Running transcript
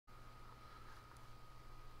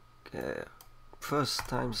first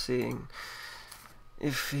time seeing.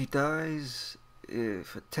 If he dies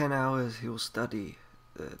for 10 hours, he will study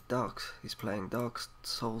he's playing Dark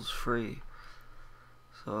Souls 3.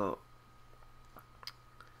 So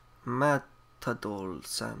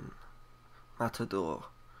Matador-san. Matador.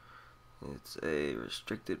 It's a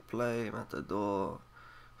restricted play, Matador.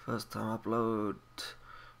 First time upload,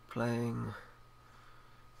 playing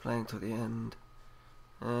to the end,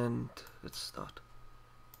 and let's start.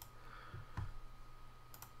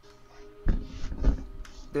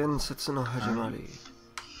 伝説の始まり。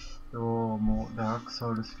どうも、ダークソ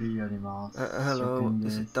ウル3やります。Hello,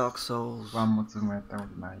 is it Dark Souls? ワンもツーもやったこ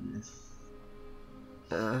とないです。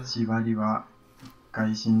縛りは、一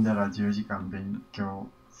回死んだら10時間勉強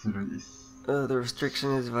するです。The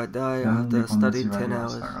restriction is if I die, I な have んで to この study 縛り10を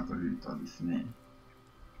した hours. かというとですね、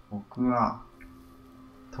僕は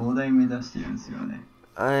東大目指してるんですよね。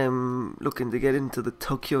I'm looking to get into the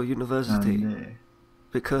Tokyo なん University で、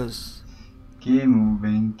because ゲームも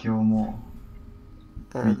勉強も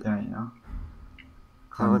み I たいな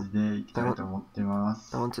感じでいきたいと思ってま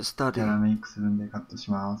す。 want to キ study. ャラメイクするんでカット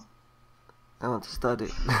します。 I want to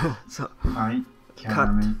study. So, はい、キャ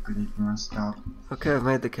ラメイクできました。 okay, I've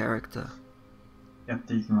made the character. やっ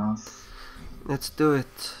ていきます。 Let's do it.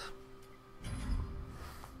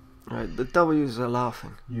 Right, the W's are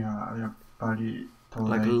laughing. いやー、やっぱり東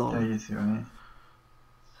大行きたいですよね。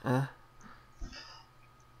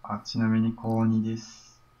あ、ちなみに高2で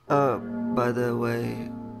す。By the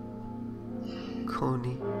way,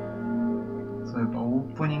 Coney. そういえばオ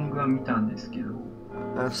ープニングは見たんですけど、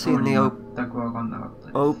 I've ストー seen リ the ー全く分かんなかった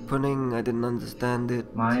です。 opening, I didn't understand it.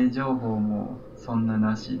 前情報もそんな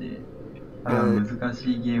なしで、難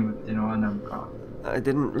しいゲームってのはなんか I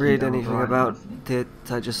didn't read anything about it,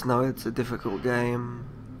 I just know it's a difficult game.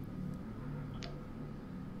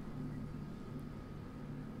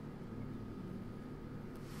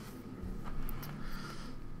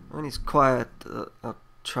 When he's quiet, I'll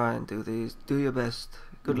try and do these. Do your best.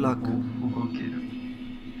 Good luck. 動ける。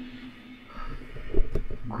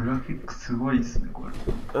グラフィックすごいですね、これ。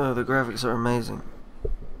The graphics are amazing.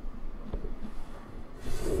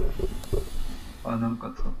 あ、なん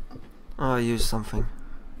か使った。I used something.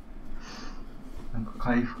 なんか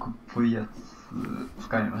回復っぽいやつ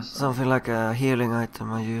使いました。 Something like a healing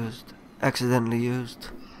item I used. Accidentally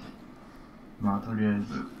used. まあとりあえ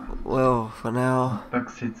ず Well, for now, 全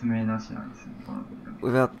く説明なしなんですね、このゲーム。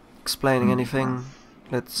 without explaining anything,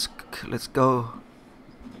 let's go.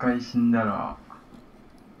 一回死んだら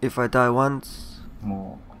If I die once,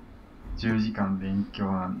 もう10時間勉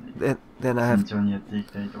強なんで then I 慎 have 重にやってい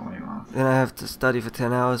きたいと思います。 then I have to study for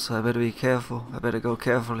 10 hours, so I better be careful. I better go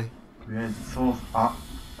carefully. とりあえず操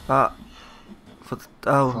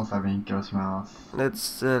作勉強します。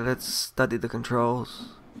 Let's study the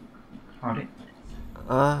controls. あれ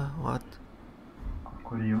What?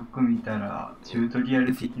 これよく見たらチュートリア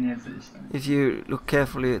ル的なやつでしたね。 If you look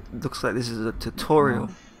carefully, it looks like this is a tutorial.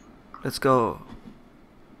 Let's go.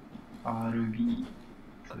 RB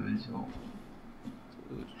通常。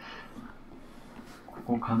こ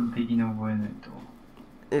こ完璧に覚えないと。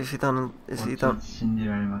If you don't 信じ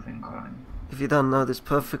られませんからね。 if you don't know this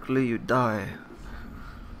perfectly, you die.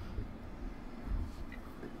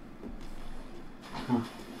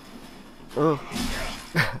 Oh.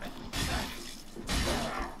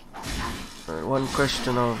 Alright, one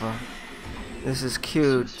question over. This is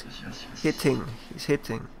cute. Hitting. He's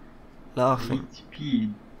hitting. Laughing.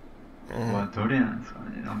 HP はどれなんですか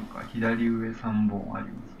ね。なんか左上3本あり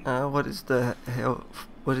ます。What is the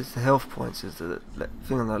health points? Is the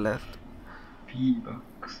thing on the left? P バッ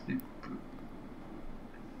クステッ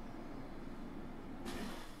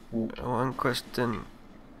プ。One question.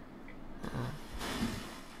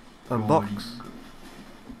 A box.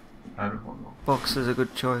 なるほど。 Box is a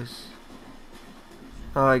good choice.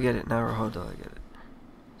 Oh, I get it. Naruhodo, I get it.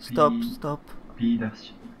 Stop, stop. B ダッ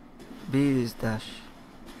シュ。 B is dash.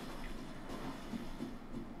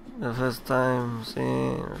 The first time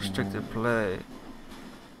seeing restricted play.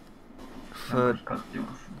 なん Third, か光って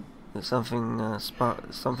ますね。 there's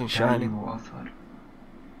something 光 shining. を漁る。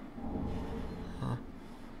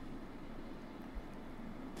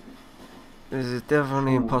 This is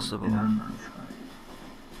definitely そうって impossible. 何なんですかね。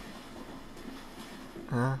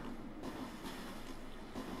 Huh?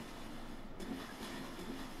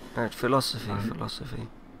 Alright, philosophy.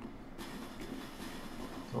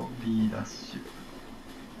 そう、B ダッシュ。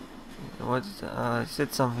 What is that? I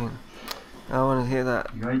said something. I want to hear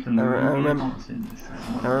that. 意外と無理かもしれないですよね。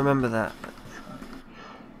 I remember that.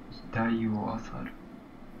 遺体を漁る。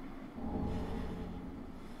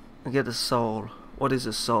 I get a soul. what is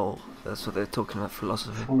a soul? That's what they're talking about,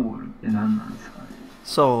 philosophy. ソウルって何なんですかね。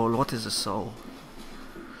 Soul, what is a soul?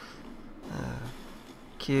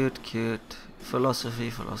 Cute.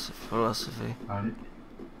 Philosophy. あれ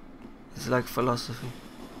It's like philosophy.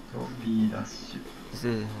 と B ダッシュ。 Is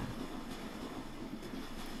it?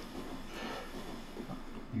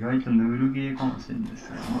 意外とヌールゲーかもしれないで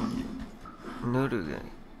すね。Noodle.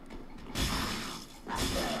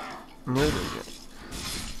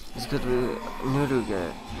 It's good with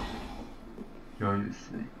noodle. 余裕で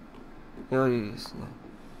すね。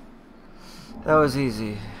That was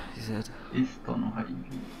easy, he said. エストの入り。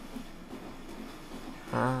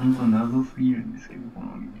 Ah, 本当謎すぎるんですけど、この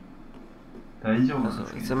ゲーム。大丈夫なんで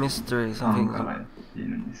すけ it's ど、 a mystery. ファン Something. からやってい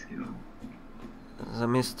るんですけど。 There's a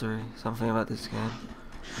mystery. Something about this game.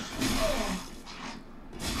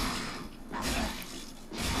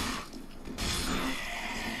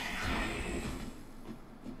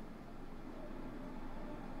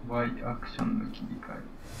 Y アクションの切り替え。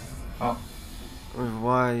あ、 With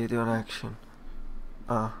why you do an action?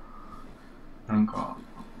 Ah, なんか、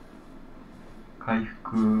回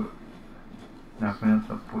復なくなっ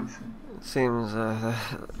たっぽいですね。 it seems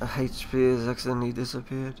HP has accidentally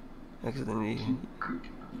disappeared. キッ Accidentally ク。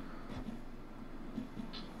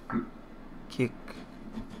 kick.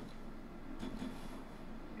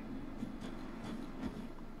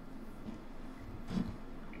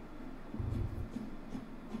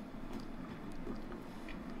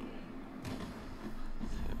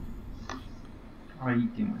アイ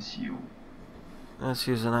テム使用。 Let's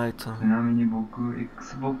use an ち item. なみに僕、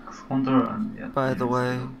Xbox コントローラーでやってる By んです the けど、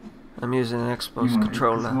 way, I'm using an Xbox 今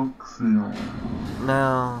controller. Xbox の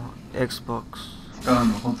Now, Xbox 使う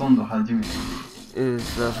のほとんど初めてで、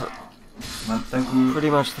 is 全く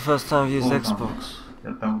pretty much the first time I've used ボタン Xbox.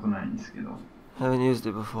 やったことないんですけど、 Haven't used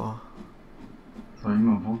it before. そう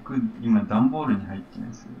今段ボールに入ってるん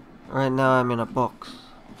ですよ。 Right now I'm in a box.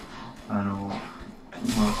 ま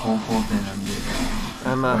あ高校生なんで、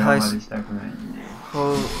 I'm a 親 high までしたくないんで。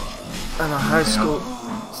 I'm a high school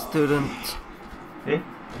student. え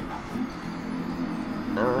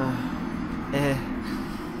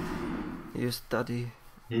You study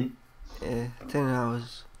え 10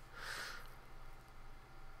 hours.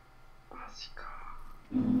 マジか。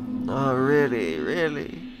 Oh, really?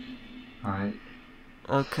 はい。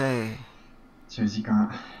 Okay. 10時間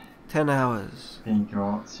10 hours. 勉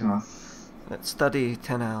強します。 Let's study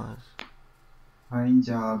 10 hours. はい、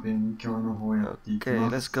じゃあ勉強の方やっていき Okay, ま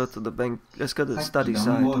let's す。 go to the bank. Let's go to the さっき study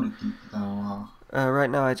段ボー side. ルって言ってたのは、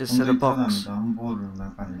 Right now I just 本 said 当 a にただの box. 段ボールの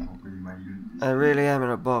中に僕今いるんです I けど、 really am in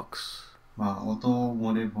a box まあ音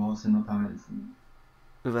漏れ防止のためですね。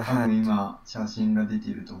 with a 多分 hat. 今写真が出て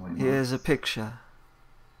いると思います。 Here's a picture.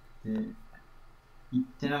 で、言っ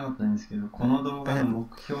てなかったんですけど、この動画の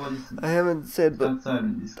目標ですね。 I haven't said, 2 but つある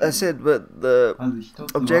んですけど、 I said, but the まず1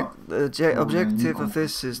つは、 objective of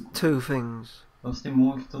this is 2 things. そして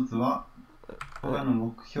もう1つは、動画の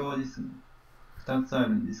目標ですね。2つある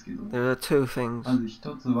んですけど、 There are 2 things. まず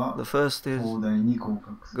1つは、 The first is 東大に合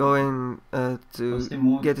格する。 going そ to して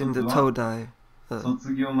もう get 1 into つは、 Todai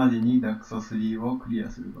卒業までにダクソ3をクリア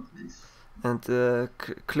することです。 and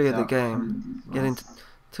clear the じゃあ game. これ Get に into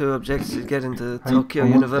 2 objectives is get into はい、 Tokyo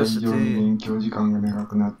思った以上に University. 勉強時間が長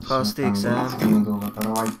くなってしまったの Past the で、 exam. 次の動画から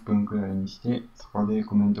は1分くらいにして、そこで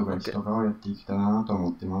コメント返しとかをやっていきたいなと思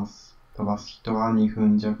ってます。飛ばす人は2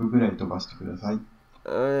分弱ぐらい飛ばしてください。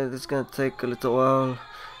It's gonna take a little while.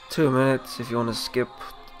 2 minutes if you want to skip.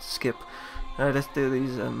 Alright, let's do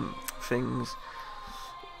these things.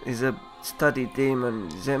 These are study demon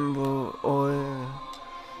Zembo or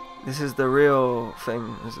this is the real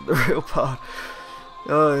thing. This is the real part.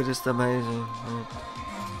 Oh, just amazing.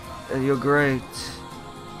 You're great.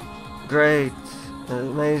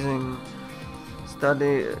 Amazing.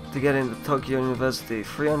 Study to get into Tokyo University.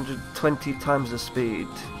 320 times the speed.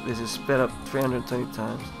 This is sped up 320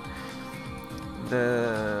 times.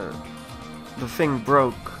 The thing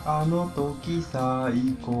broke. あの時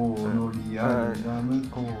最高のリアルな向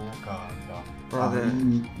こうから会い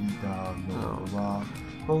に来たのは、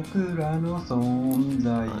僕らの存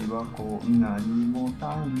在はこんなにも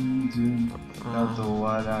単純だと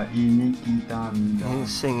笑いに来たんだ。 He's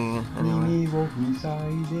singing it anyway. 耳を塞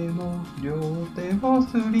いでも両手を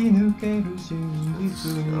すり抜ける真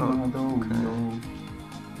実に惑うよ。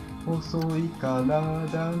細い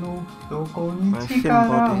体のどこに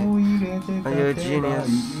力を入れて立てばい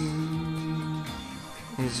い。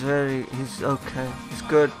 He's okay. He's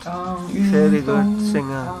good. Fairly good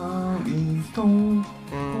singer.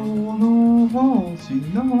 この星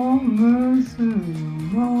の無数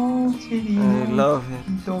の塵 I の love it.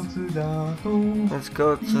 一つだと Let's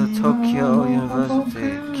go to Tokyo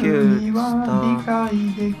University. Cute stone.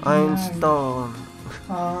 Einstein.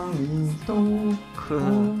 アインストー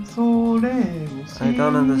Cool. それを知 I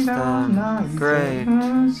don't らない understand. Great.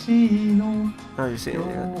 天使の Oh, you see よ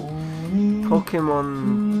it. うに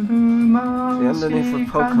Pokemon. 車 The underneath し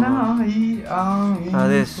of かない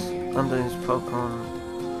this. Underneath Pokemon.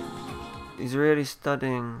 He's really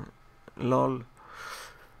studying. Lol.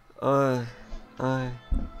 I.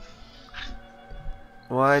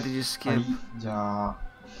 Why did you は skip? い、じゃあ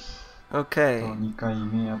Okay. 2回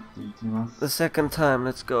目やっていきま The す。 second time,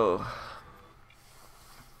 let's go.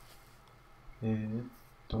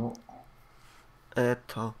 と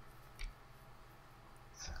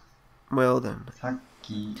Well then. さっ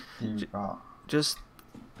きっていうか Just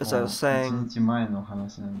as I was 1 saying, 日前の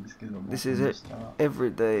話なんですけども、 this is it.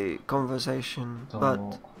 Everyday conversation,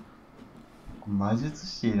 but 魔術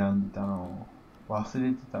師選んでたのを忘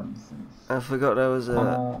れてたんですね。 I forgot I was こ a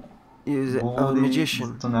の a 棒でずっ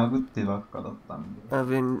magician. と殴ってばっかだったんで、 I've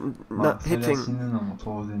been まあ not それは死 hitting ぬのも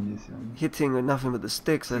当然ですよね。 with nothing but the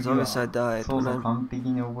sticks. That's 次は always I died 操 when 作 I'm 完璧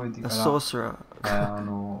に覚えて a から sorcerer.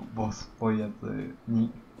 ボスっぽいやつ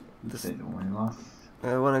に行きたいと思います。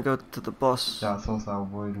 I want to go to the じ boss. ゃあ操作を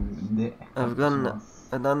覚えるんで I've 発 done 表します。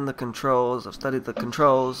 I've done the controls. I've studied the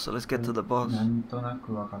controls. So let's get to the boss. なんとな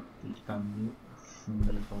く分かってきたんで進ん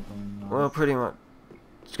でいこうと思い Well, ます。 pretty much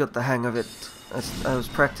got the hang of it. I was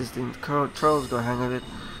practicing the controls, got a hang of it.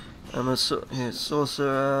 I'm a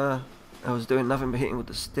sorcerer. I was doing nothing but hitting with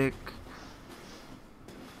the stick.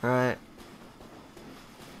 Right.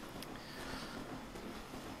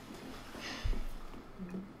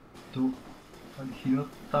 拾っ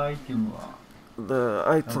たアイテムは The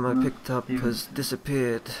item I picked up has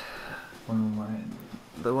disappeared. この前の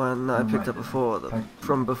The one that I picked up before,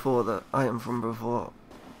 from before, the item from before.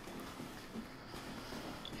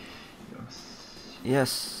 よし。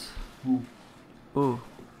 Yes. お Ooh.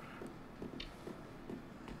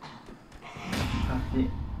 さて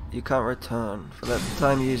You can't return. For that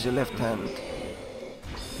time, use your left hand.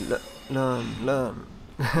 Learn.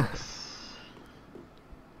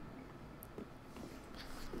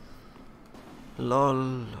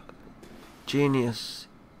 Lol. Genius.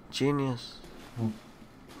 Oh.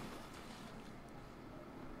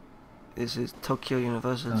 This is Tokyo 何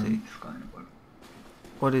University. ですかねこれ。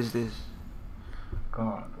 What is this?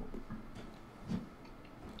 ガー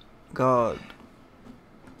God. ド。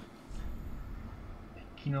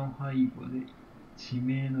敵の背後で致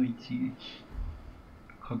命の一撃。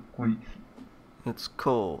かっこいいですね。 It's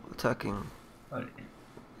cool. Attacking. あれ。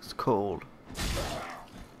 It's cold.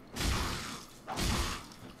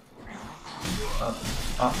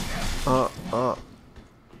 あ、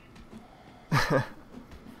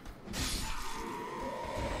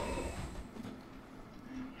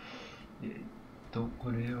こ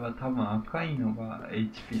れは多分赤いのが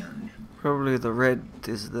HP なんですね。 Probably the red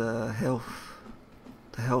is the health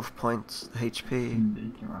points, the 進 HP. んでい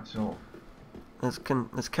きましょ Let's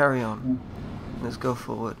carry う。 on. Let's go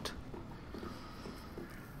forward.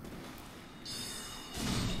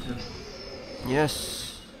 よし。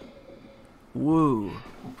 Yes. Woo.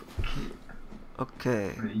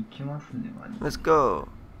 Okay. これいきますね、マジで。 Let's go.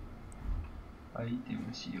 アイテ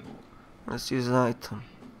ム使用。 Let's use an item.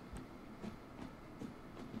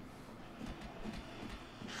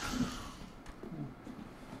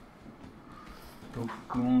 ロッ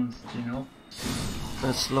クオンしての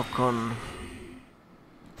Let's lock on.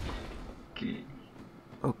 OK。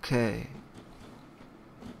 Okay.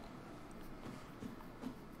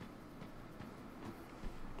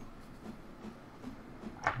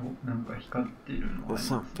 お、なんか光ってるのがあ There's りま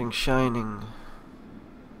す。 something shining.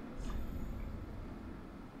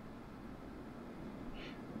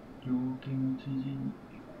 両手持ち時に。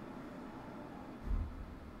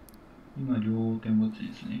今両手持ち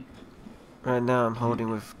ですね。 Right now I'm holding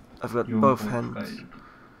with. I've got 両 both 方使 hands.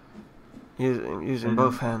 えると。 Using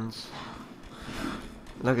both hands.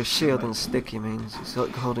 Like a shield and stick, he means. He's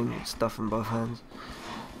like holding stuff in both hands.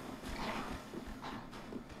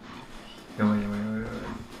 やばいやばいやばいや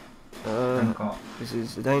ばい。なんか、 This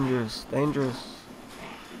is dangerous. や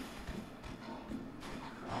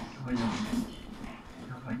ばいやばい。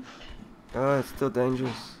やばい。 Oh, it's still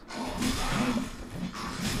dangerous.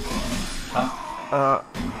 あ、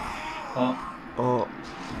 Oh,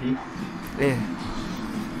 え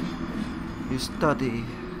you study.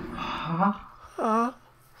 は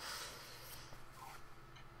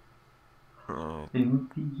Right.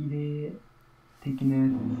 MP 切れ的なや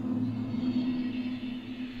つです。 Let's よし。 go. よし。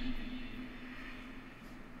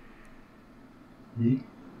 Let's よ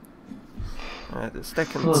the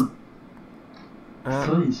second.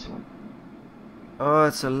 そうでしょ。 Oh,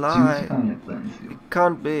 it's a 10 lie. 時間やったんですよ。 It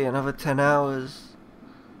can't be another 10 hours.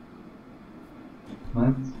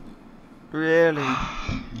 マジ Really?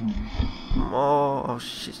 Oh,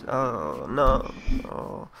 shit. Oh, no.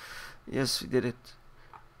 Oh, yes, we did it.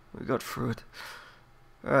 We got through it.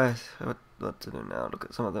 Right, what to do now? Look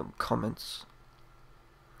at some of them comments.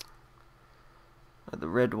 The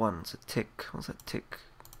red one's a tick. What's that tick?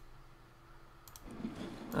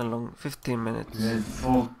 How long? 15 minutes.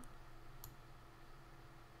 Oh.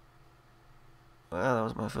 Well, that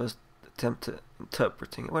was my first attempt at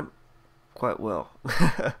interpreting. It went quite well.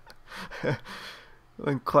 It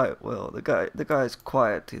went quite well. The guy's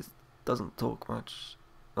quiet. He doesn't talk much.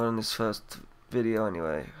 Not in this first video,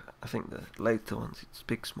 anyway. I think the later ones he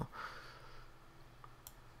speaks more.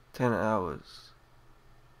 10 hours.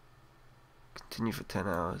 Continue for 10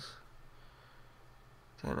 hours.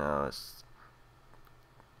 10 hours.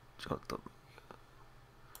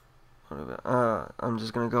 I'm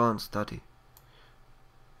just gonna go and study.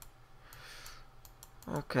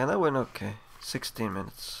 Okay, that went okay. 16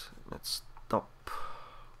 minutes. Let's